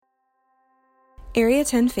Area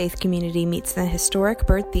 10 Faith Community meets in the historic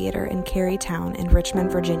Byrd Theater in Carytown in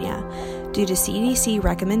Richmond, Virginia. Due to CDC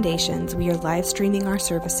recommendations, we are live streaming our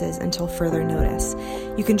services until further notice.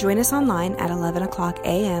 You can join us online at 11 o'clock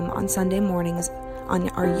a.m. on Sunday mornings on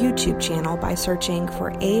our YouTube channel by searching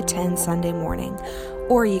for A10 Sunday Morning,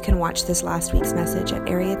 or you can watch this last week's message at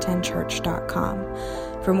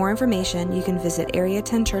area10church.com. For more information, you can visit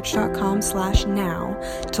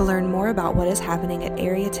area10church.com/now to learn more about what is happening at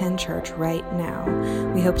Area 10 Church right now.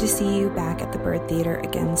 We hope to see you back at the Byrd Theater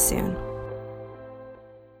again soon.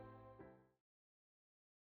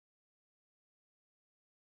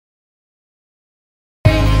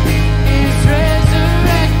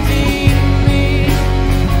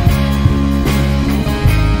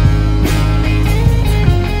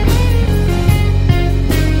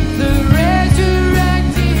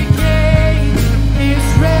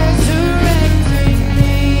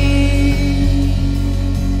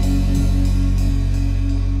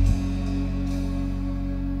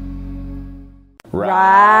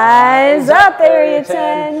 Rise up, Area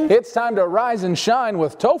 10. It's time to rise and shine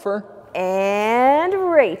with Topher and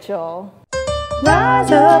Rachel.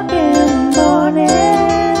 Rise up in the morning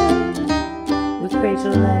with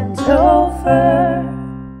Rachel and Topher.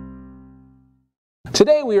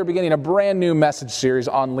 Today we are beginning a brand new message series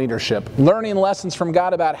on leadership, learning lessons from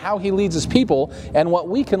God about how He leads His people and what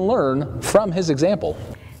we can learn from His example.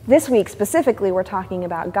 This week, specifically, we're talking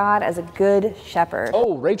about God as a good shepherd.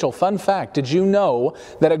 Oh, Rachel, fun fact. Did you know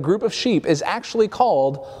that a group of sheep is actually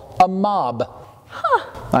called a mob? Huh.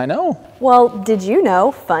 I know. Well, did you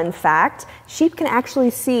know, fun fact, sheep can actually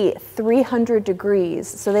see 300 degrees,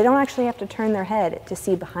 so they don't actually have to turn their head to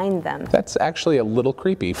see behind them. That's actually a little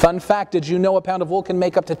creepy. Fun fact, did you know a pound of wool can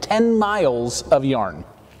make up to 10 miles of yarn?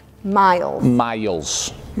 Miles.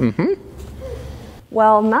 Miles. Mm-hmm.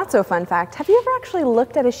 Well, not so fun fact. Have you ever actually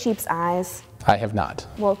looked at a sheep's eyes? I have not.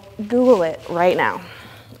 Well, Google it right now.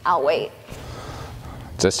 I'll wait.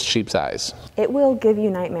 Just sheep's eyes. It will give you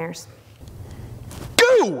nightmares.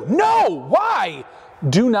 Goo! No! Why?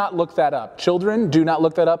 Do not look that up. Children, do not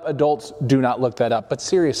look that up. Adults, do not look that up. But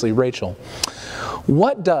seriously, Rachel,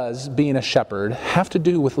 what does being a shepherd have to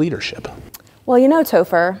do with leadership? Well, you know,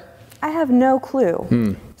 Topher, I have no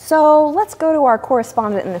clue. So let's go to our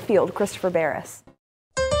correspondent in the field, Christopher Barris.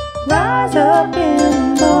 Rise up in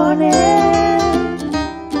the morning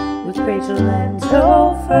with Rachel and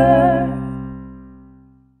Topher.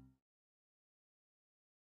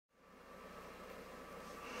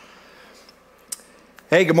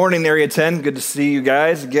 Hey, good morning, Area 10. Good to see you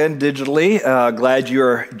guys again digitally. Glad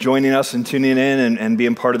you're joining us and tuning in and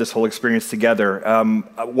being part of this whole experience together.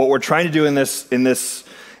 What we're trying to do in this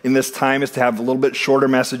time is to have a little bit shorter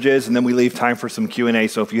messages, and then we leave time for some Q&A.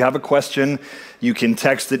 So if you have a question, you can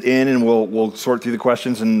text it in, and we'll sort through the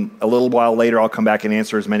questions. And a little while later, I'll come back and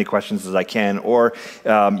answer as many questions as I can. Or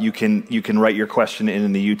you can write your question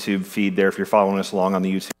in the YouTube feed there if you're following us along on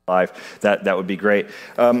the YouTube Live. That would be great.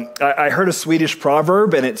 I heard a Swedish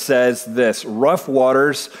proverb, and it says this: "Rough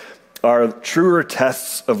waters are truer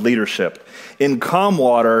tests of leadership. In calm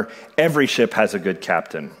water, every ship has a good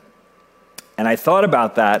captain." And I thought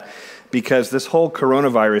about that because this whole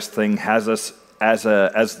coronavirus thing has us as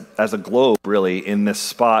a globe really in this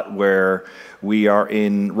spot where we are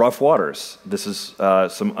in rough waters. This is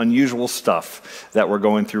some unusual stuff that we're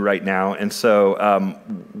going through right now. And so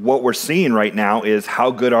what we're seeing right now is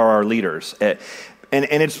how good are our leaders. And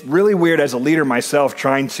it's really weird as a leader myself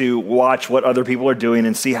trying to watch what other people are doing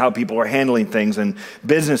and see how people are handling things and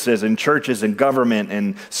businesses and churches and government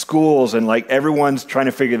and schools, and like everyone's trying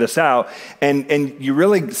to figure this out. And you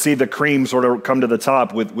really see the cream sort of come to the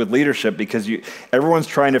top with leadership, because everyone's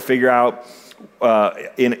trying to figure out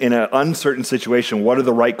in an uncertain situation, what are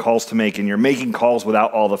the right calls to make? And you're making calls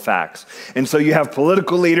without all the facts. And so you have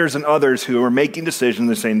political leaders and others who are making decisions.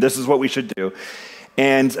 They're saying, this is what we should do.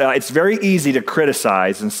 And it's very easy to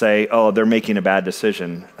criticize and say, oh, they're making a bad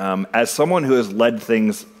decision. As someone who has led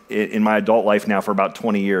things in my adult life now for about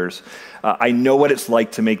 20 years, I know what it's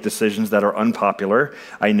like to make decisions that are unpopular.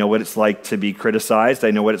 I know what it's like to be criticized.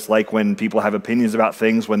 I know what it's like when people have opinions about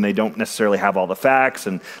things when they don't necessarily have all the facts.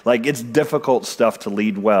 And like, it's difficult stuff to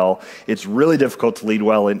lead well. It's really difficult to lead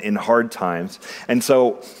well in hard times. And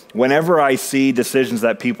so whenever I see decisions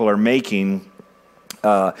that people are making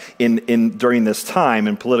during this time,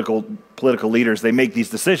 and political leaders, they make these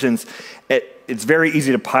decisions, it's very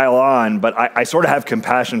easy to pile on, but I sort of have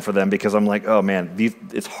compassion for them, because I'm like, oh man,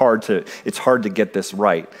 it's hard to get this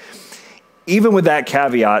right. even with that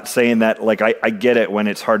caveat, saying that, like, I get it when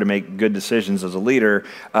it's hard to make good decisions as a leader,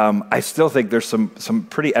 I still think there's some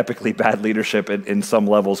pretty epically bad leadership in some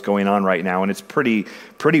levels going on right now, and it's pretty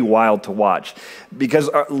wild to watch. Because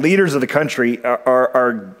our leaders of the country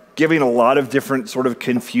are giving a lot of different sort of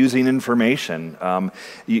confusing information.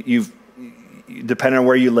 Depending on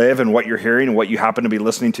where you live and what you're hearing and what you happen to be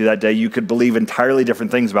listening to that day, you could believe entirely different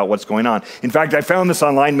things about what's going on. In fact, I found this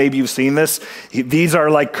online. Maybe you've seen this. These are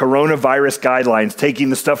like coronavirus guidelines, taking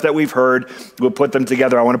the stuff that we've heard. We'll put them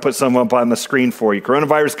together. I want to put some up on the screen for you.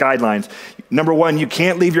 Coronavirus guidelines. Number 1, you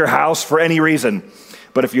can't leave your house for any reason.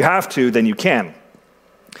 But if you have to, then you can.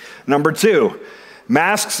 Number 2,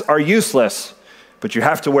 masks are useless, but you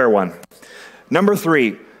have to wear one. Number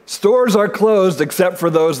 3, stores are closed except for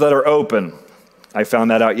those that are open. I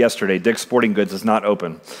found that out yesterday. Dick's Sporting Goods is not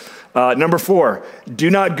open. Number 4, do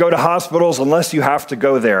not go to hospitals unless you have to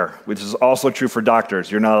go there, which is also true for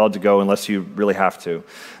doctors. You're not allowed to go unless you really have to.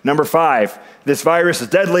 Number 5, this virus is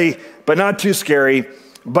deadly, but not too scary,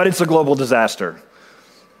 but it's a global disaster.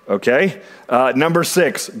 Okay? Number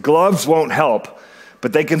 6, gloves won't help,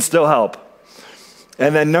 but they can still help.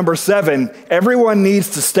 And then number 7, everyone needs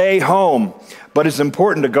to stay home, but it's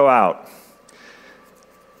important to go out.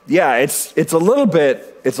 Yeah, it's a little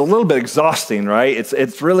bit exhausting, right?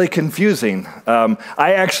 It's really confusing.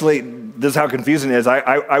 This is how confusing it is.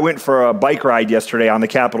 I went for a bike ride yesterday on the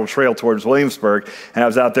Capitol Trail towards Williamsburg, and I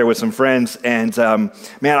was out there with some friends, and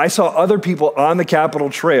man, I saw other people on the Capitol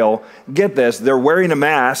Trail, get this, they're wearing a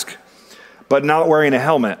mask, but not wearing a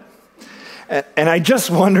helmet. And I just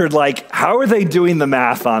wondered, like, how are they doing the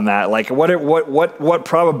math on that? Like, what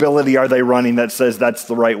probability are they running that says that's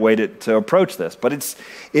the right way to approach this? But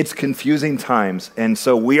it's confusing times. And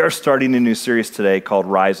so we are starting a new series today called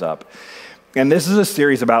Rise Up. And this is a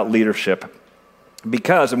series about leadership.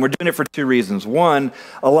 And we're doing it for 2 reasons. 1,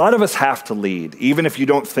 a lot of us have to lead. Even if you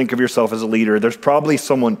don't think of yourself as a leader, there's probably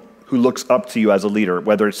someone who looks up to you as a leader,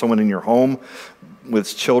 whether it's someone in your home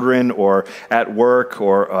with children or at work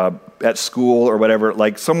or at school or whatever.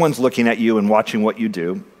 Like, someone's looking at you and watching what you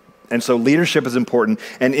do. And so leadership is important.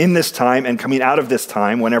 And in this time and coming out of this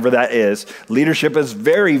time, whenever that is, leadership is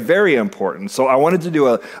very, very important. So I wanted to do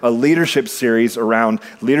a leadership series around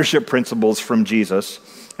leadership principles from Jesus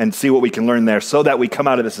and see what we can learn there so that we come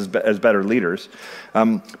out of this as better leaders.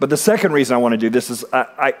 But the second reason I want to do this is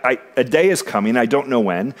a day is coming, I don't know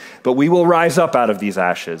when, but we will rise up out of these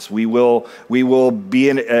ashes. We will be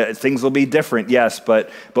in, things will be different, yes, but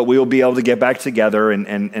we will be able to get back together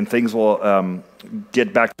and things will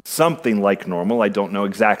get back to something like normal. I don't know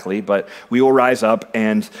exactly, but we will rise up,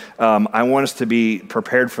 and I want us to be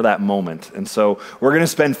prepared for that moment. And so we're going to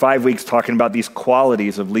spend 5 weeks talking about these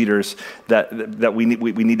qualities of leaders that we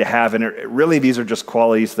need to have, and really these are just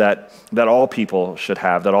qualities that all people should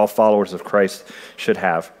have, that all followers of Christ should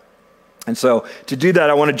have. And so to do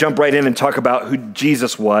that, I want to jump right in and talk about who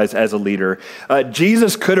Jesus was as a leader.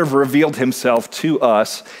 Jesus could have revealed himself to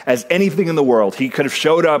us as anything in the world. He could have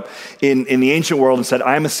showed up in the ancient world and said,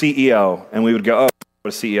 I'm a CEO. And we would go, oh,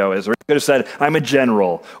 what a CEO is. Or he could have said, I'm a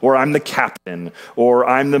general, or I'm the captain, or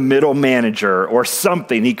I'm the middle manager, or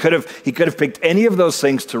something. He could have picked any of those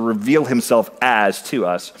things to reveal himself as to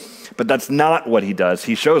us. But that's not what he does.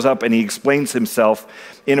 He shows up and he explains himself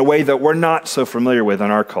in a way that we're not so familiar with in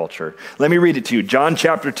our culture. Let me read it to you. John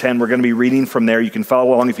chapter 10, we're going to be reading from there. You can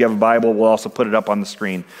follow along if you have a Bible. We'll also put it up on the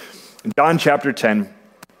screen. John chapter 10,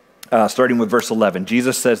 starting with verse 11,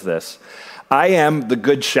 Jesus says this, I am the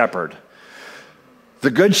good shepherd. The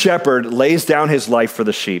good shepherd lays down his life for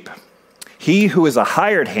the sheep. He who is a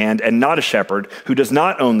hired hand and not a shepherd, who does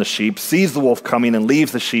not own the sheep, sees the wolf coming and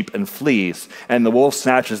leaves the sheep and flees, and the wolf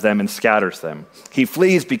snatches them and scatters them. He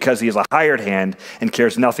flees because he is a hired hand and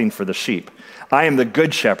cares nothing for the sheep. I am the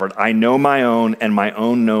good shepherd. I know my own, and my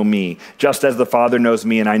own know me, just as the Father knows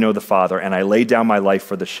me, and I know the Father, and I lay down my life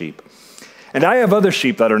for the sheep. And I have other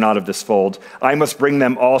sheep that are not of this fold. I must bring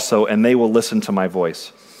them also, and they will listen to my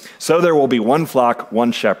voice. So there will be one flock,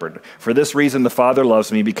 one shepherd. For this reason the Father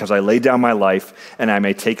loves me, because I lay down my life, and I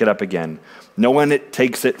may take it up again. No one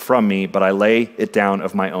takes it from me, but I lay it down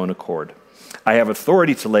of my own accord. I have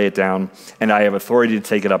authority to lay it down, and I have authority to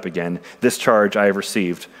take it up again. This charge I have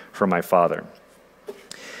received from my Father.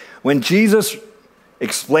 When Jesus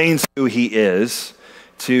explains who he is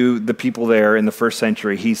to the people there in the first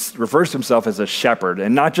century, he refers to himself as a shepherd,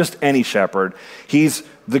 and not just any shepherd. He's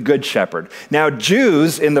the good shepherd. Now,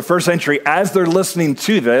 Jews in the first century, as they're listening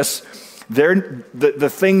to this, the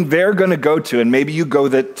thing they're going to go to, and maybe you go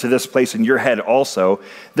to this place in your head also,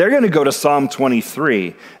 they're going to go to Psalm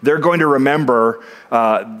 23. They're going to remember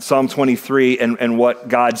Psalm 23 and what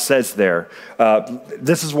God says there.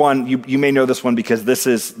 This is one, you may know this one because this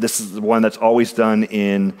is the one that's always done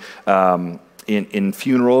in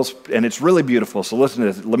funerals, and it's really beautiful. So listen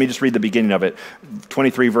to this. Let me just read the beginning of it.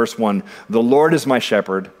 23 verse 1. The Lord is my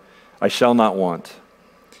shepherd, I shall not want.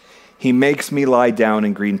 He makes me lie down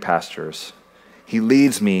in green pastures. He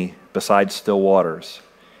leads me beside still waters.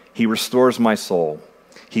 He restores my soul.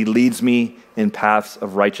 He leads me in paths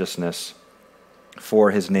of righteousness for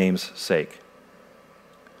his name's sake.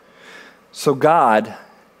 So God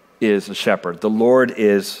is a shepherd. The Lord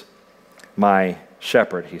is my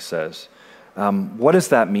shepherd, he says. What does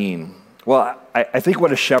that mean? Well, I think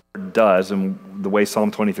what a shepherd does, and the way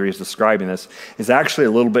Psalm 23 is describing this, is actually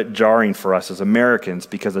a little bit jarring for us as Americans,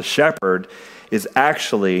 because a shepherd is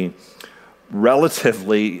actually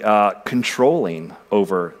relatively controlling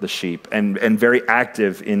over the sheep and very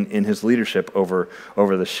active in his leadership over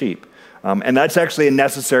the sheep. And that's actually a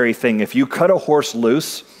necessary thing. If you cut a horse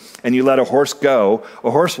loose and you let a horse go,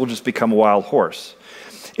 a horse will just become a wild horse.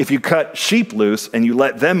 If you cut sheep loose and you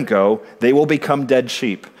let them go, they will become dead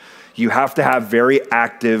sheep. You have to have very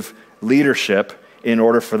active leadership in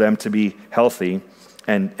order for them to be healthy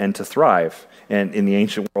and to thrive, and in the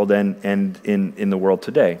ancient world and in the world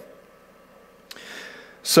today.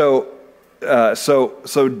 So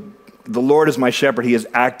the Lord is my shepherd. He is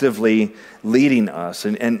actively leading us.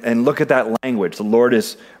 And look at that language. The Lord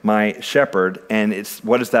is my shepherd. And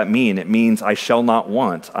what does that mean? It means I shall not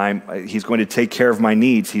want. He's going to take care of my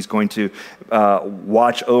needs. He's going to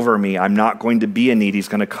watch over me. I'm not going to be in need. He's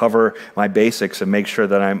going to cover my basics and make sure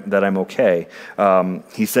that I'm okay.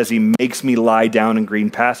 He says he makes me lie down in green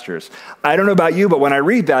pastures. I don't know about you, but when I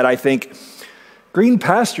read that, I think green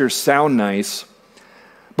pastures sound nice.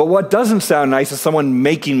 But what doesn't sound nice is someone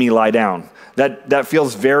making me lie down. That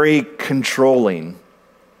feels very controlling.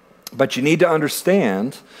 But you need to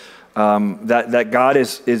understand that God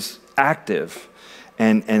is active,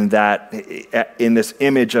 and that in this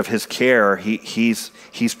image of his care, he's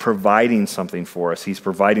providing something for us. He's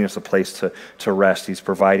providing us a place to rest. He's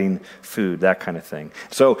providing food, that kind of thing.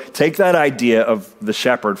 So take that idea of the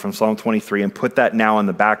shepherd from Psalm 23 and put that now in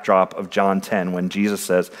the backdrop of John 10 when Jesus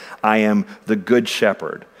says, I am the good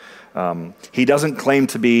shepherd. He doesn't claim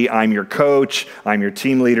to be, I'm your coach, I'm your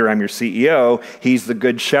team leader, I'm your CEO. He's the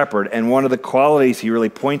good shepherd. And one of the qualities he really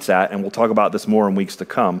points at, and we'll talk about this more in weeks to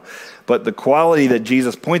come, but the quality that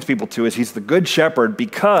Jesus points people to is he's the good shepherd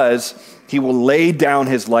because he will lay down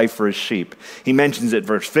his life for his sheep. He mentions it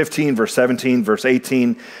verse 15, verse 17, verse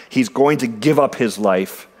 18. He's going to give up his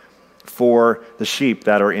life for the sheep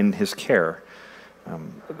that are in his care.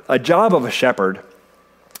 A job of a shepherd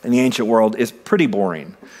in the ancient world is pretty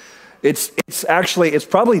boring. It's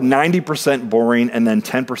probably 90% boring and then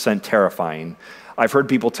 10% terrifying. I've heard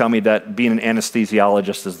people tell me that being an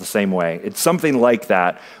anesthesiologist is the same way. It's something like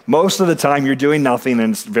that. Most of the time you're doing nothing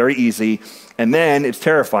and it's very easy, and then it's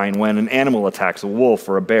terrifying when an animal attacks, a wolf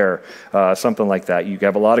or a bear, something like that. You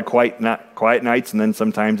have a lot of quiet nights, and then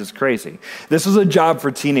sometimes it's crazy. This is a job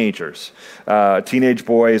for teenagers, teenage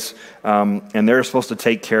boys, and they're supposed to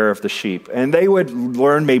take care of the sheep. And they would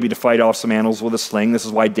learn maybe to fight off some animals with a sling. This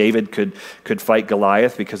is why David could fight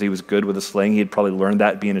Goliath, because he was good with a sling. He had probably learned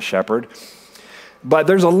that being a shepherd. But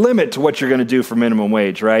there's a limit to what you're going to do for minimum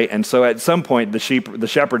wage, right? And so at some point, the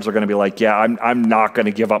shepherds are going to be like, yeah, I'm not going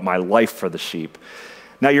to give up my life for the sheep.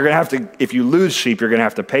 Now, you're going to have to, if you lose sheep, you're going to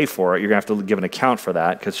have to pay for it. You're going to have to give an account for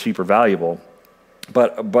that because sheep are valuable.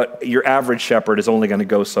 But your average shepherd is only going to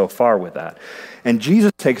go so far with that. And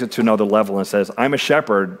Jesus takes it to another level and says, I'm a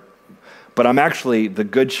shepherd, but I'm actually the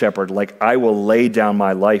good shepherd. Like, I will lay down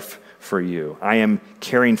my life for you. I am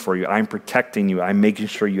caring for you. I'm protecting you. I'm making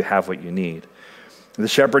sure you have what you need. The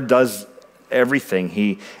shepherd does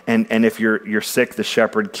everything. And if you're sick, the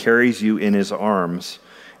shepherd carries you in his arms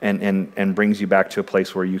and brings you back to a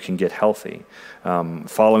place where you can get healthy.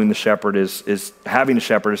 Following the shepherd is having a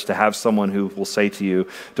shepherd is to have someone who will say to you,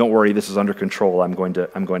 "Don't worry, this is under control. I'm going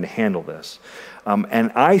to handle this."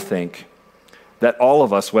 And I think that all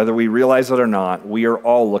of us, whether we realize it or not, we are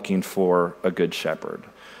all looking for a good shepherd.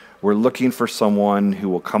 We're looking for someone who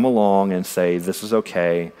will come along and say, "This is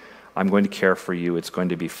okay. I'm going to care for you. It's going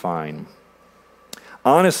to be fine."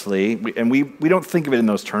 honestly, we don't think of it in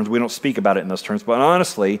those terms, we don't speak about it in those terms, but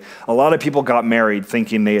honestly, a lot of people got married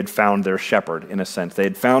thinking they had found their shepherd, in a sense. They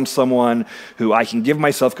had found someone who I can give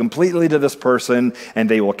myself completely to this person, and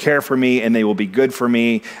they will care for me, and they will be good for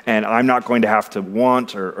me, and I'm not going to have to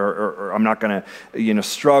want, or I'm not going to,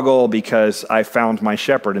 struggle because I found my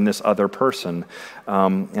shepherd in this other person.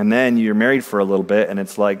 And then you're married for a little bit, and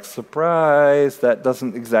it's like, surprise, that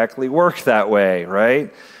doesn't exactly work that way,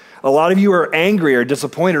 right? A lot of you are angry or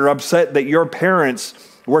disappointed or upset that your parents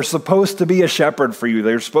were supposed to be a shepherd for you.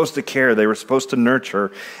 They were supposed to care. They were supposed to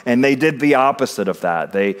nurture, and they did the opposite of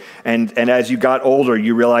that. And as you got older,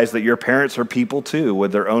 you realized that your parents are people too,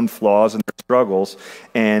 with their own flaws and their struggles,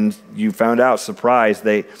 and you found out, surprise,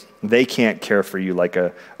 they can't care for you like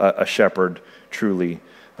a shepherd truly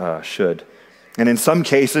should. And in some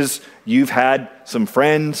cases, you've had some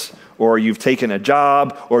friends, or you've taken a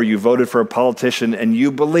job, or you voted for a politician, and you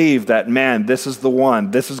believe that, man, this is the one.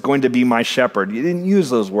 This is going to be my shepherd. You didn't use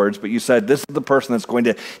those words, but you said, this is the person that's going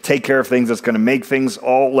to take care of things, that's going to make things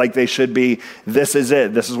all like they should be. This is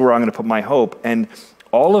it. This is where I'm going to put my hope. And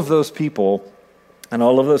all of those people and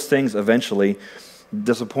all of those things eventually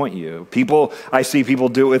disappoint you. I see people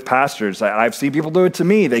do it with pastors. I've seen people do it to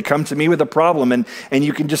me. They come to me with a problem, and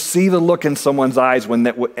you can just see the look in someone's eyes when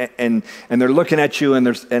and they're looking at you, and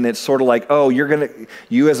it's sort of like, oh,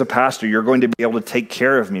 you as a pastor, you're going to be able to take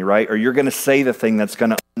care of me, right? Or you're going to say the thing that's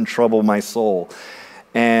going to untrouble my soul.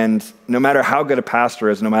 And no matter how good a pastor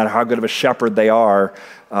is, no matter how good of a shepherd they are,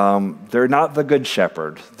 they're not the good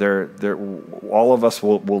shepherd. All of us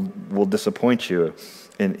will disappoint you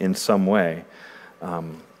in some way.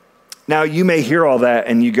 Now you may hear all that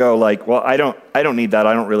and you go like, well, I don't need that.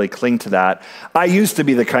 I don't really cling to that. I used to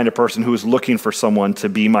be the kind of person who was looking for someone to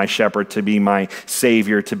be my shepherd, to be my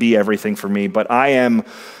savior, to be everything for me. But I am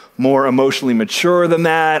more emotionally mature than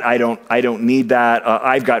that. I don't need that.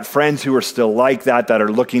 I've got friends who are still like that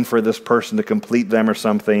are looking for this person to complete them or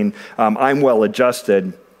something. I'm well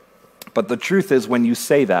adjusted. But the truth is, when you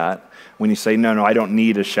say that, when you say, no, I don't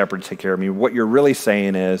need a shepherd to take care of me, what you're really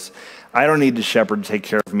saying is, I don't need the shepherd to take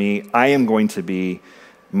care of me. I am going to be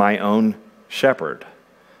my own shepherd.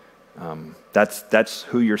 That's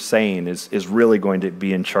who you're saying is really going to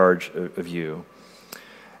be in charge of you.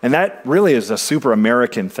 And that really is a super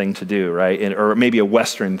American thing to do, right? Or maybe a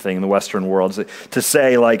Western thing in the Western world, to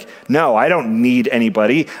say like, no, I don't need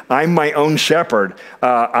anybody. I'm my own shepherd.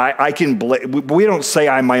 We don't say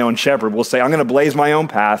I'm my own shepherd. We'll say I'm going to blaze my own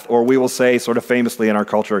path, or we will say, sort of famously in our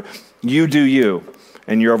culture, you do you.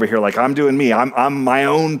 And you're over here like, I'm doing me. I'm my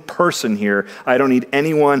own person here. I don't need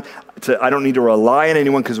anyone I don't need to rely on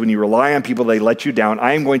anyone, because when you rely on people, they let you down.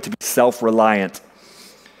 I am going to be self-reliant.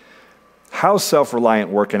 How's self-reliant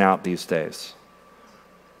working out these days?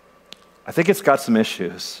 I think it's got some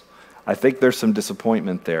issues. I think there's some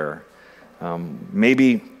disappointment there.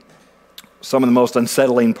 Maybe some of the most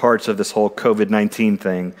unsettling parts of this whole COVID-19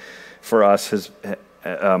 thing for us is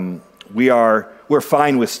we're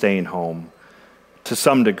fine with staying home to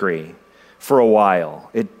some degree for a while.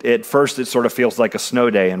 At first, it sort of feels like a snow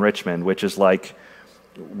day in Richmond, which is like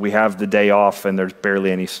we have the day off and there's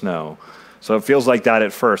barely any snow. So it feels like that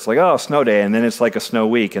at first, like, oh, snow day, and then it's like a snow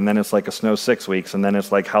week, and then it's like a snow 6 weeks, and then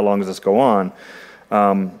it's like, how long does this go on?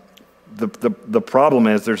 The problem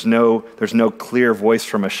is there's no clear voice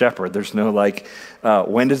from a shepherd. There's no like,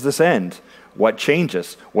 when does this end? What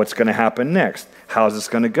changes? What's going to happen next? How's this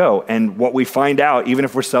going to go? And what we find out, even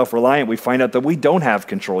if we're self-reliant, we find out that we don't have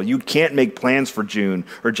control. You can't make plans for June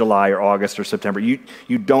or July or August or September. You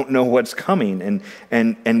don't know what's coming,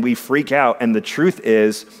 and we freak out. And the truth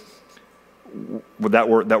is, that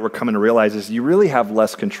we're coming to realize is you really have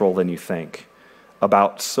less control than you think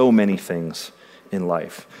about so many things in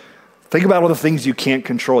life. Think about all the things you can't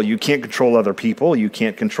control. You can't control other people. You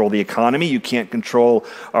can't control the economy. You can't control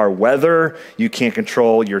our weather. You can't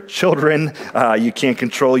control your children. You can't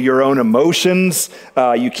control your own emotions.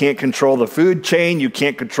 You can't control the food chain. You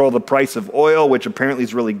can't control the price of oil, which apparently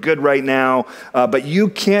is really good right now. But you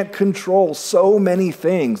can't control so many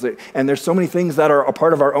things. And there's so many things that are a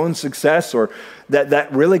part of our own success, or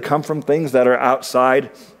that really come from things that are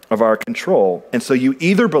outside of our control. And so you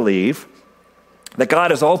either believe that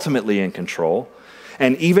God is ultimately in control,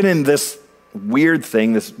 and even in this weird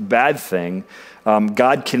thing, this bad thing,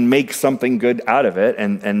 God can make something good out of it,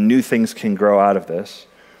 and new things can grow out of this.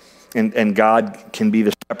 And God can be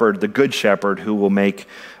the shepherd, the good shepherd, who will make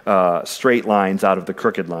straight lines out of the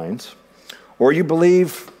crooked lines. Or you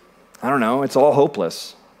believe, I don't know, it's all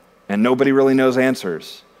hopeless, and nobody really knows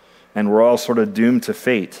answers, and we're all sort of doomed to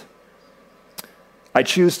fate. I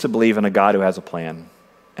choose to believe in a God who has a plan,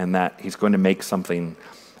 and that he's going to make something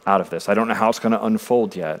out of this. I don't know how it's going to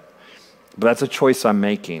unfold yet, but that's a choice I'm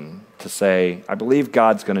making to say, I believe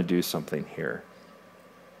God's going to do something here.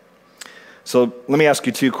 So let me ask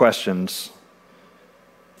you 2 questions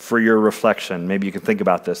for your reflection. Maybe you can think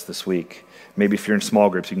about this week. Maybe if you're in small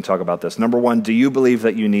groups, you can talk about this. Number 1, do you believe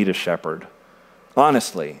that you need a shepherd?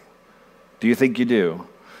 Honestly, do you think you do?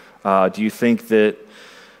 Do you think that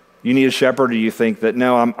you need a shepherd, or do you think that,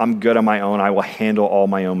 no, I'm good on my own, I will handle all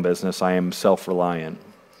my own business, I am self-reliant?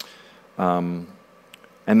 And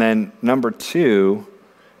then number 2,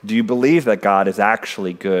 do you believe that God is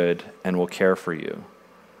actually good and will care for you?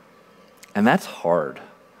 And that's hard.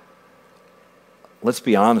 Let's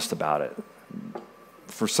be honest about it.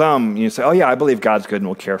 For some, you say, oh yeah, I believe God's good and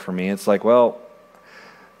will care for me. It's like, well,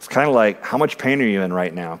 it's kind of like, how much pain are you in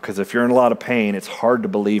right now? Because if you're in a lot of pain, it's hard to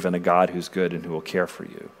believe in a God who's good and who will care for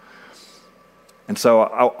you. And so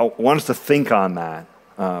I want us to think on that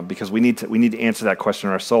because we need to answer that question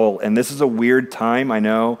in our soul. And this is a weird time, I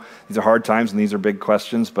know. These are hard times and these are big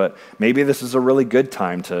questions, but maybe this is a really good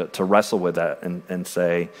time to wrestle with that and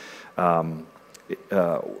say,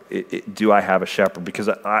 do I have a shepherd? Because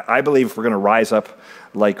I believe if we're going to rise up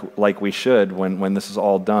like we should when this is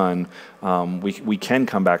all done, we can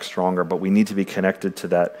come back stronger, but we need to be connected to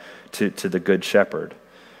that, to the good shepherd.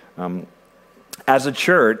 As a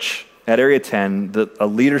church at Area 10, a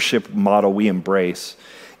leadership model we embrace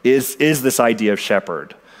is this idea of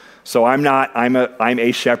shepherd. So I'm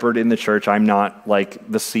a shepherd in the church. I'm not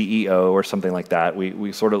like the CEO or something like that.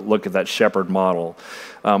 We sort of look at that shepherd model.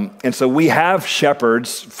 And so we have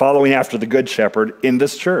shepherds following after the good shepherd in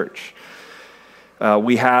this church.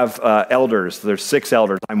 We have elders. There's 6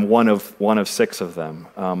 elders. I'm one of 6 of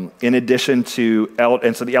them. In addition to,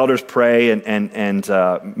 and so the elders pray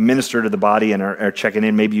and minister to the body and are checking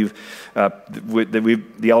in. Maybe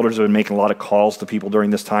the elders have been making a lot of calls to people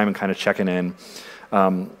during this time and kind of checking in.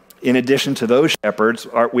 In addition to those shepherds,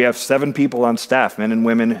 we have 7 people on staff, men and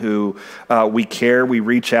women who we care, we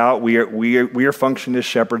reach out. We are functioning as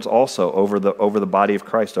shepherds also over the body of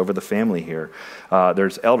Christ, over the family here.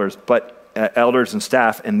 There's elders, elders and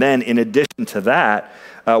staff, and then in addition to that,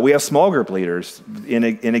 we have small group leaders. In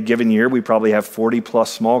a given year, we probably have 40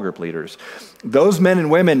 plus small group leaders. Those men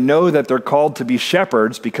and women know that they're called to be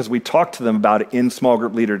shepherds because we talk to them about it in small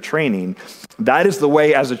group leader training. That is the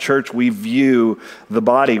way as a church we view the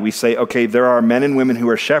body. We say, okay, there are men and women who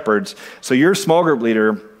are shepherds, so your small group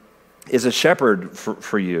leader is a shepherd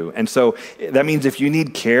for you. And so that means if you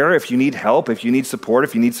need care, if you need help, if you need support,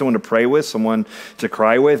 if you need someone to pray with, someone to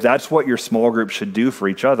cry with, that's what your small group should do for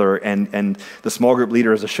each other. And the small group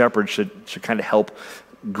leader as a shepherd should kind of help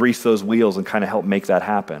grease those wheels and kind of help make that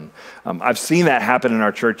happen. I've seen that happen in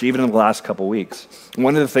our church even in the last couple weeks.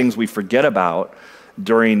 One of the things we forget about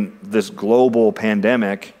during this global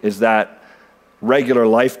pandemic is that regular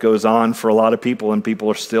life goes on for a lot of people, and people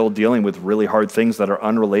are still dealing with really hard things that are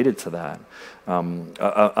unrelated to that.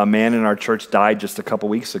 A man in our church died just a couple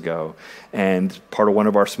weeks ago, and part of one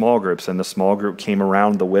of our small groups, and the small group came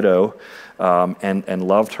around the widow and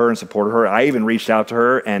loved her and supported her. I even reached out to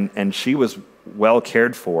her, and she was well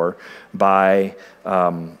cared for by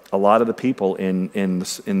a lot of the people in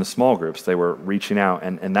the small groups. They were reaching out,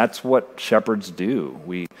 and that's what shepherds do.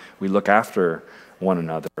 We look after one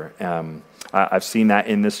another. I've seen that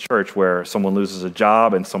in this church where someone loses a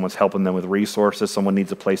job and someone's helping them with resources. Someone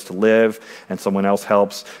needs a place to live and someone else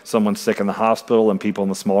helps. Someone's sick in the hospital and people in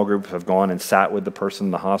the small group have gone and sat with the person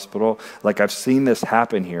in the hospital. Like, I've seen this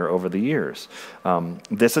happen here over the years.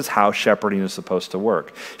 This is how shepherding is supposed to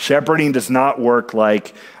work. Shepherding does not work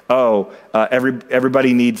like,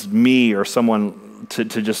 everybody needs me or someone to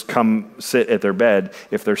just come sit at their bed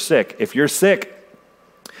if they're sick. If you're sick,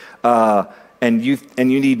 and you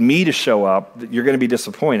need me to show up, you're going to be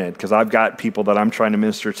disappointed because I've got people that I'm trying to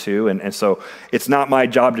minister to, and so it's not my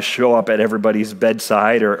job to show up at everybody's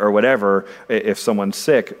bedside or whatever if someone's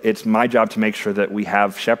sick. It's my job to make sure that we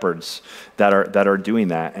have shepherds that are doing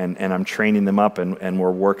that, and I'm training them up, and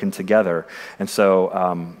we're working together. And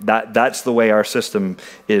so that's the way our system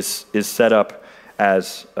is set up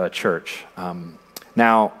as a church.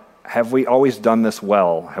 Now, have we always done this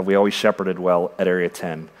well? Have we always shepherded well at Area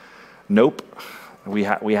 10? Nope, we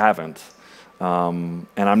haven't. And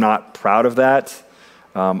I'm not proud of that.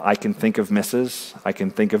 I can think of misses. I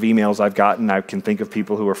can think of emails I've gotten. I can think of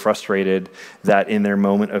people who are frustrated that in their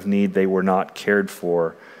moment of need, they were not cared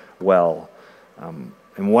for well. And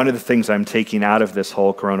one of the things I'm taking out of this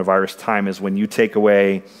whole coronavirus time is when you take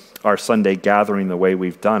away our Sunday gathering the way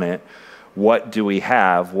we've done it, what do we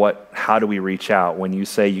have? How do we reach out? When you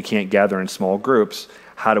say you can't gather in small groups,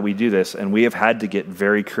 how do we do this? And we have had to get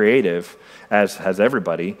very creative, as has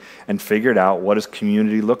everybody, and figured out, what does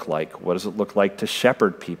community look like? What does it look like to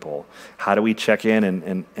shepherd people? How do we check in,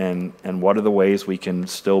 and what are the ways we can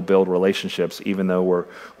still build relationships even though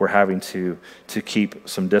we're having to keep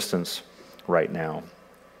some distance right now?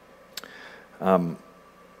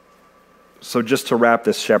 So just to wrap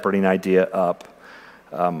this shepherding idea up,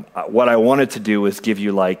 what I wanted to do was give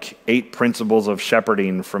you like 8 principles of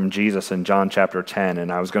shepherding from Jesus in John chapter 10.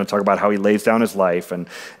 And I was going to talk about how he lays down his life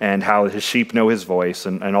and how his sheep know his voice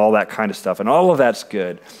and all that kind of stuff. And all of that's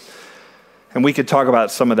good. And we could talk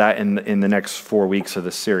about some of that in the next 4 weeks of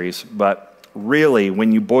this series. But really,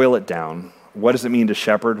 when you boil it down, what does it mean to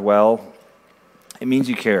shepherd? Well, it means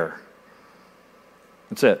you care.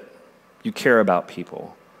 That's it. You care about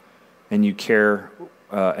people. And you care,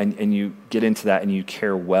 and you get into that, and you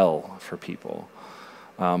care well for people.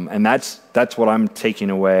 And that's what I'm taking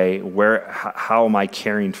away. How am I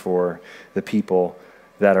caring for the people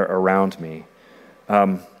that are around me?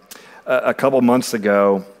 A couple months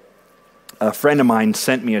ago, a friend of mine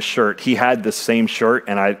sent me a shirt. He had the same shirt,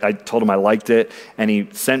 and I told him I liked it, and he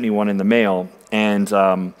sent me one in the mail. And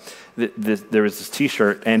there was this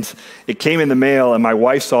T-shirt, and it came in the mail, and my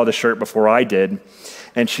wife saw the shirt before I did,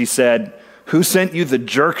 and she said, "Who sent you the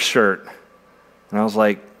jerk shirt?" And I was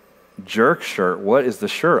like, "Jerk shirt? What is the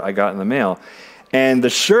shirt I got in the mail?" And the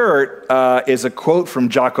shirt is a quote from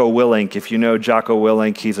Jocko Willink. If you know Jocko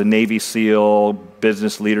Willink, he's a Navy SEAL,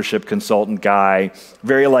 business leadership consultant guy,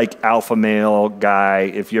 very like alpha male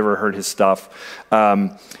guy, if you ever heard his stuff.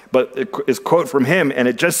 But it's a quote from him, and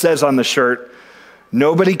it just says on the shirt,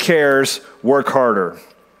 "Nobody cares, work harder."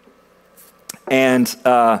 And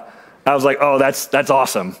I was like, oh, that's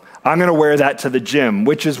awesome. I'm going to wear that to the gym,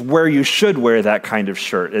 which is where you should wear that kind of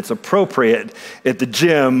shirt. It's appropriate at the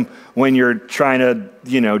gym when you're trying to,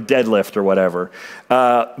 deadlift or whatever.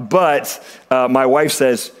 But my wife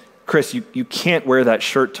says, "Chris, you can't wear that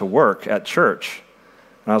shirt to work at church."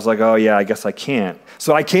 And I was like, oh, yeah, I guess I can't.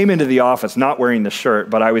 So I came into the office not wearing the shirt,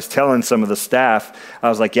 but I was telling some of the staff, I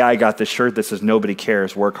was like, yeah, I got this shirt that says "Nobody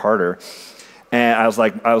cares, work harder." And I was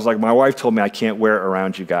like, my wife told me I can't wear it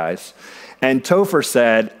around you guys. And Topher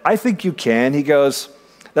said, "I think you can." He goes,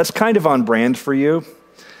 "That's kind of on brand for you."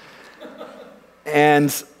 And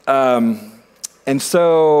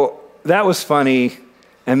so that was funny.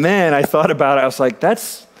 And then I thought about it. I was like,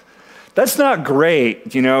 that's not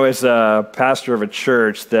great, as a pastor of a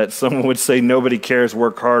church, that someone would say "Nobody cares,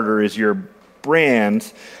 work harder" is your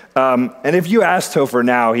brand. And if you ask Topher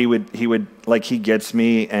now, he would like, he gets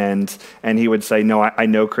me, and he would say, "No, I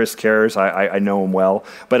know Chris cares. I know him well,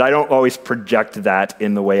 but I don't always project that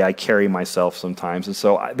in the way I carry myself sometimes." And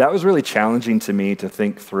so that was really challenging to me to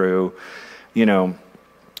think through,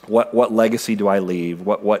 what legacy do I leave?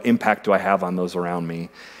 What impact do I have on those around me?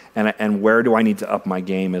 And where do I need to up my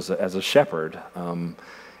game as a shepherd?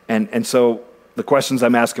 And so the questions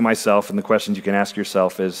I'm asking myself, and the questions you can ask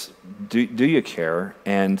yourself, is, do you care?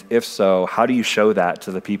 And if so, how do you show that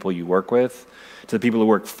to the people you work with, to the people who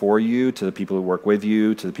work for you, to the people who work with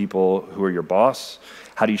you, to the people who are your boss?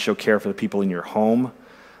 How do you show care for the people in your home,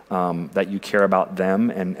 that you care about them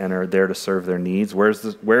and are there to serve their needs?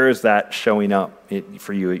 Where is that showing up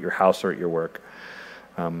for you at your house or at your work?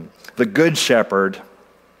 The Good Shepherd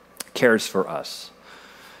cares for us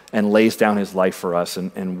and lays down his life for us,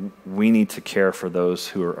 and we need to care for those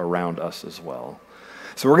who are around us as well.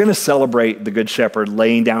 So we're going to celebrate the Good Shepherd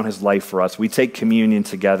laying down his life for us. We take communion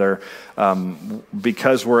together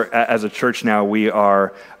because we're, as a church now,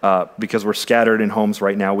 because we're scattered in homes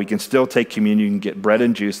right now, we can still take communion and get bread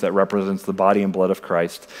and juice that represents the body and blood of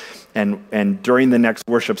Christ. And during the next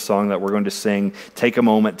worship song that we're going to sing, take a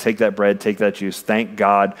moment, take that bread, take that juice, thank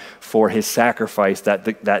God for his sacrifice,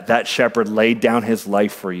 that shepherd laid down his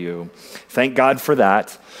life for you. Thank God for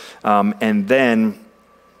that. And then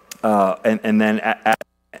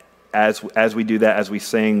as we do that, as we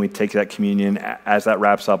sing, we take that communion. As that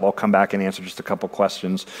wraps up, I'll come back and answer just a couple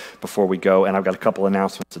questions before we go. And I've got a couple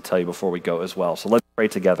announcements to tell you before we go as well. So let's pray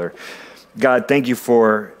together. God, thank you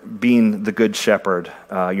for being the Good Shepherd.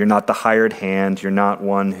 You're not the hired hand. You're not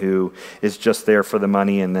one who is just there for the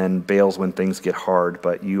money and then bails when things get hard,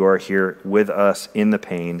 but you are here with us in the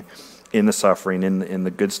pain, in the suffering, in the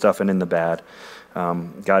good stuff and in the bad.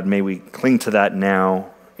 God, may we cling to that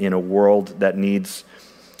now in a world that needs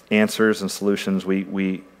answers and solutions.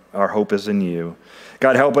 Our hope is in you.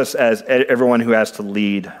 God, help us as everyone who has to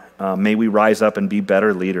lead. May we rise up and be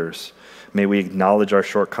better leaders. May we acknowledge our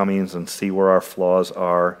shortcomings and see where our flaws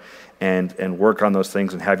are and work on those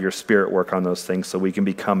things and have your Spirit work on those things so we can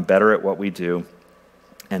become better at what we do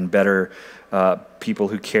and better people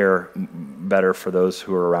who care better for those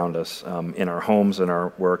who are around us in our homes, in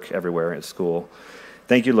our work, everywhere, at school.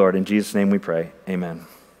 Thank you, Lord. In Jesus' name we pray. Amen.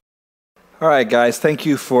 All right, guys, thank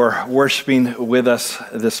you for worshiping with us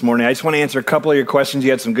this morning. I just want to answer a couple of your questions. You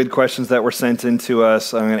had some good questions that were sent in to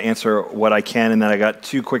us. I'm going to answer what I can, and then I got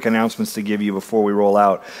two quick announcements to give you before we roll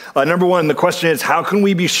out. Number one, the question is, how can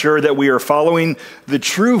we be sure that we are following the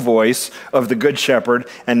true voice of the Good Shepherd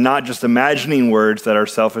and not just imagining words that our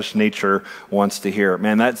selfish nature wants to hear?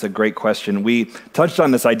 Man, that's a great question. We touched on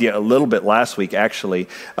this idea a little bit last week, actually,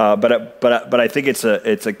 but I think it's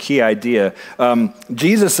a key idea.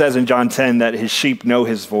 Jesus says in John 10, that his sheep know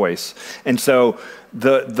his voice. And so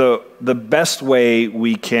the best way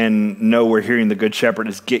we can know we're hearing the Good Shepherd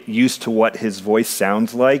is get used to what his voice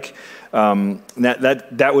sounds like.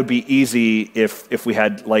 That would be easy if we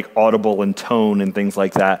had like audible and tone and things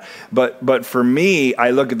like that. But for me,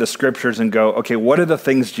 I look at the scriptures and go, okay, what are the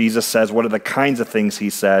things Jesus says? What are the kinds of things he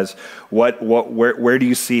says? Where do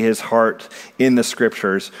you see his heart in the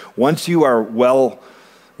scriptures? Once you are well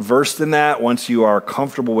versed in that, once you are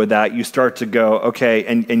comfortable with that, you start to go, okay,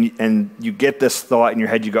 and you get this thought in your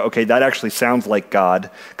head, you go, okay, that actually sounds like God,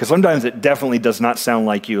 because sometimes it definitely does not sound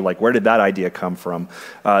like you, like where did that idea come from?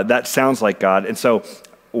 That sounds like God. And so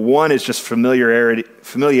one is just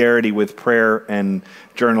familiarity with prayer and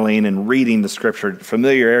journaling and reading the scripture,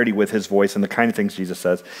 familiarity with his voice and the kind of things Jesus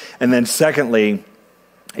says. And then secondly,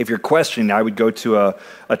 if you're questioning, I would go to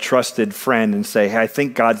a trusted friend and say, hey, I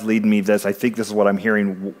think God's leading me this. I think this is what I'm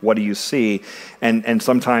hearing. What do you see? And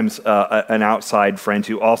sometimes an outside friend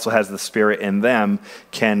who also has the Spirit in them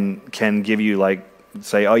can give you like,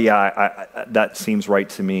 say, oh yeah, that seems right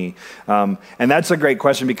to me. And that's a great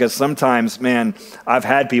question because sometimes, man, I've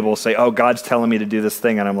had people say, oh, God's telling me to do this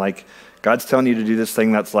thing. And I'm like, God's telling you to do this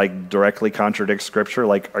thing that's like directly contradicts scripture.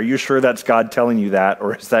 Like, are you sure that's God telling you that,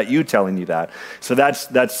 or is that you telling you that? So that's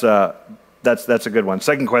a good one.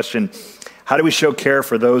 Second question: how do we show care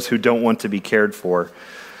for those who don't want to be cared for?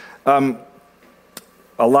 A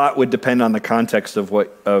lot would depend on the context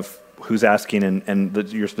of who's asking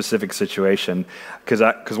and your specific situation.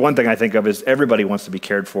 Because one thing I think of is everybody wants to be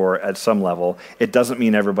cared for at some level. It doesn't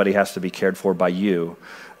mean everybody has to be cared for by you,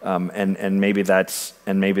 and maybe that's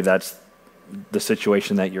the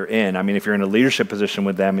situation that you're in. I mean, if you're in a leadership position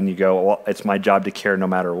with them and you go, well, it's my job to care no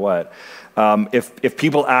matter what. If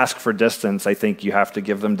people ask for distance, I think you have to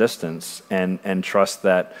give them distance and trust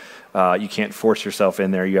that you can't force yourself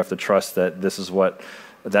in there. You have to trust that this is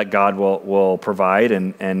that God will provide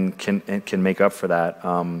and can make up for that.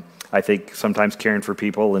 I think sometimes caring for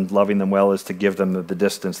people and loving them well is to give them the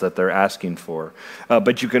distance that they're asking for.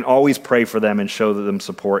 But you can always pray for them and show them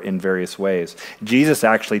support in various ways. Jesus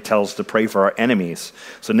actually tells to pray for our enemies.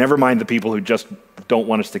 So never mind the people who just don't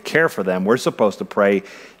want us to care for them. We're supposed to pray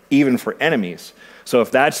even for enemies. So if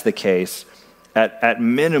that's the case, at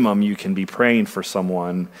minimum, you can be praying for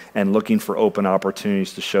someone and looking for open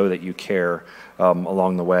opportunities to show that you care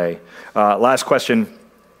along the way. Last question.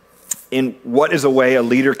 In what is a way a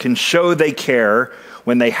leader can show they care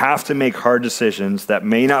when they have to make hard decisions that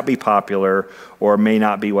may not be popular or may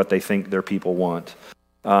not be what they think their people want?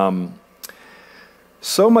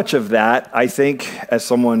 So much of that, I think, as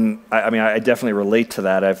someone, I definitely relate to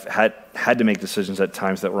that. I've had to make decisions at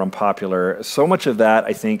times that were unpopular. So much of that,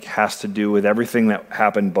 I think, has to do with everything that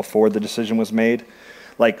happened before the decision was made.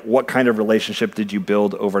 Like, what kind of relationship did you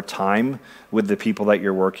build over time with the people that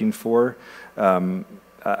you're working for?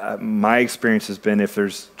 My experience has been if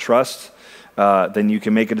there's trust, then you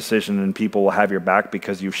can make a decision and people will have your back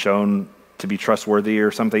because you've shown to be trustworthy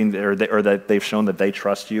or something, or that they've shown that they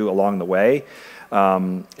trust you along the way.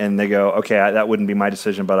 And they go, okay, that wouldn't be my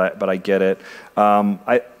decision, but I get it.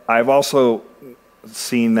 I've also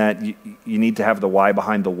seen that you need to have the why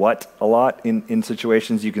behind the what a lot in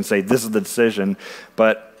situations. You can say, this is the decision,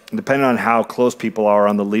 but depending on how close people are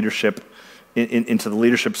on the leadership into the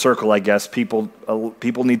leadership circle, I guess, people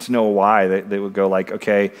need to know why. They would go like,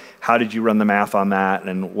 okay, how did you run the math on that?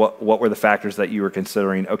 And what were the factors that you were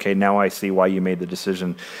considering? Okay, now I see why you made the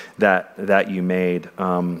decision that you made.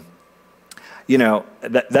 That's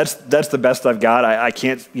the best I've got. I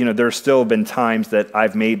can't, there's still been times that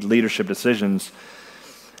I've made leadership decisions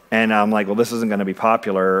and I'm like, well, this isn't going to be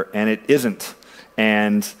popular, and it isn't.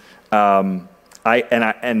 And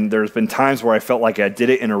there's been times where I felt like I did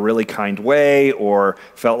it in a really kind way or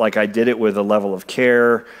felt like I did it with a level of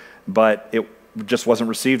care, but it just wasn't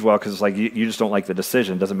received well because it's like you just don't like the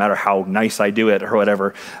decision. It doesn't matter how nice I do it or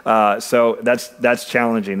whatever. So that's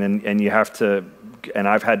challenging, and you have to, and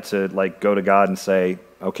I've had to like go to God and say,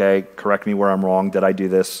 okay, correct me where I'm wrong. Did I do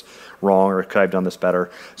this wrong, or could I have done this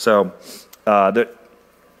better? So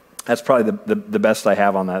That's probably the best I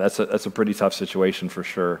have on that. That's a pretty tough situation for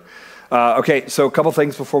sure. Okay, so a couple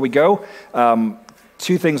things before we go.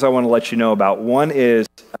 Two things I want to let you know about. One is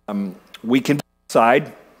we can be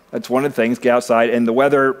outside. That's one of the things, get outside. And the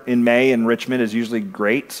weather in May in Richmond is usually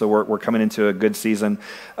great, so we're coming into a good season.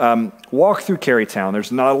 Walk through Carytown.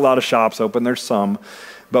 There's not a lot of shops open. There's some.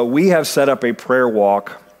 But we have set up a prayer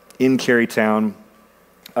walk in Carytown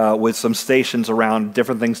with some stations around,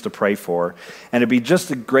 different things to pray for. And it'd be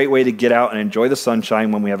just a great way to get out and enjoy the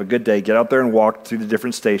sunshine when we have a good day. Get out there and walk through the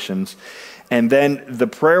different stations. And then the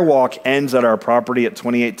prayer walk ends at our property at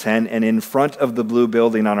 2810, and in front of the blue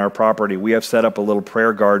building on our property, we have set up a little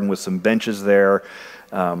prayer garden with some benches there,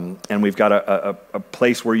 and we've got a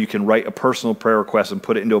place where you can write a personal prayer request and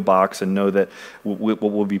put it into a box and know that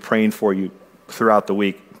we'll be praying for you throughout the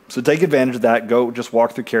week. So take advantage of that. Go just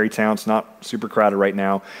walk through Carytown. It's not super crowded right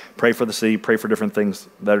now. Pray for the city. Pray for different things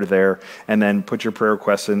that are there. And then put your prayer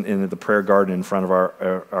requests in the prayer garden in front of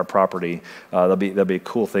our property. That'll be a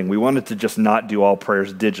cool thing. We wanted to just not do all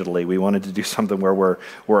prayers digitally. We wanted to do something where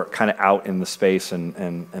we're kind of out in the space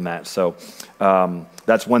and that. So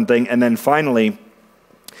that's one thing. And then finally,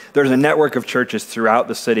 there's a network of churches throughout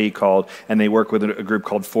the city and they work with a group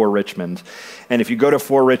called For Richmond. And if you go to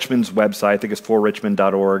For Richmond's website, I think it's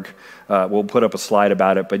forrichmond.org, we'll put up a slide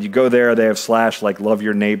about it, but you go there, they have / love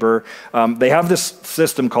your neighbor. They have this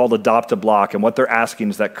system called Adopt a Block, and what they're asking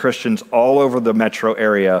is that Christians all over the metro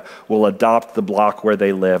area will adopt the block where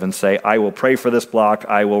they live and say, I will pray for this block,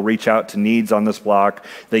 I will reach out to needs on this block.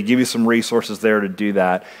 They give you some resources there to do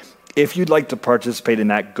that. If you'd like to participate in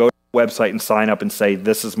that, go website and sign up and say,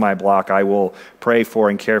 this is my block. I will pray for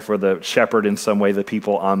and care for the shepherd in some way, the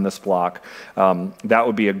people on this block. That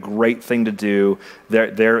would be a great thing to do.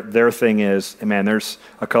 Their thing is, man, there's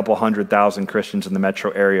a couple 100,000 Christians in the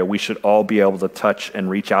metro area. We should all be able to touch and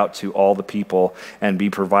reach out to all the people and be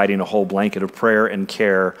providing a whole blanket of prayer and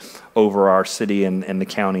care over our city and the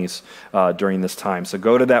counties during this time. So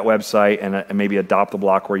go to that website and maybe adopt the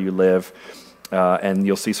block where you live. And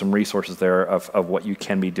you'll see some resources there of what you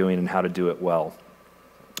can be doing and how to do it well.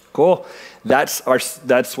 Cool. That's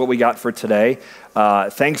what we got for today.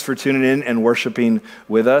 Thanks for tuning in and worshiping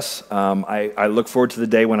with us. I look forward to the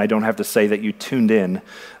day when I don't have to say that you tuned in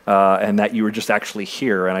and that you were just actually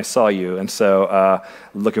here and I saw you. And so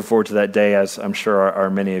looking forward to that day, as I'm sure are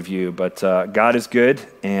many of you. But God is good,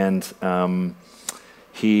 and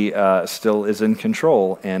He still is in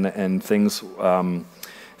control, and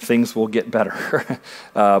things will get better.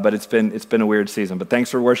 But it's been a weird season. But thanks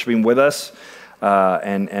for worshiping with us,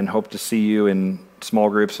 and hope to see you in small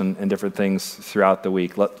groups and different things throughout the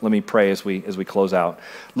week. Let me pray as we close out.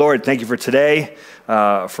 Lord, thank you for today,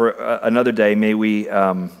 for another day. May we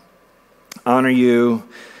honor you.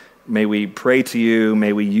 May we pray to you.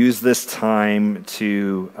 May we use this time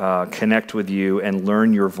to connect with you and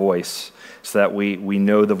learn your voice, so that we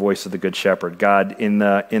know the voice of the Good Shepherd. God, in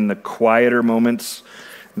the quieter moments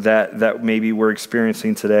that maybe we're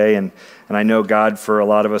experiencing today, and I know, God, for a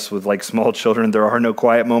lot of us with small children, there are no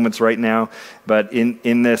quiet moments right now, but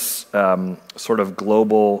in this sort of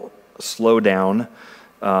global slowdown,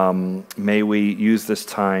 may we use this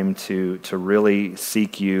time to really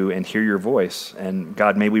seek you and hear your voice. And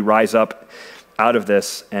God, may we rise up out of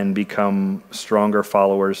this and become stronger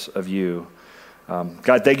followers of you.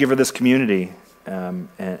 God, thank you for this community and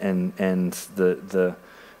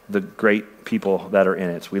the great people that are in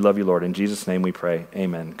it. We love you, Lord. In Jesus' name we pray.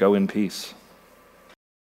 Amen. Go in peace.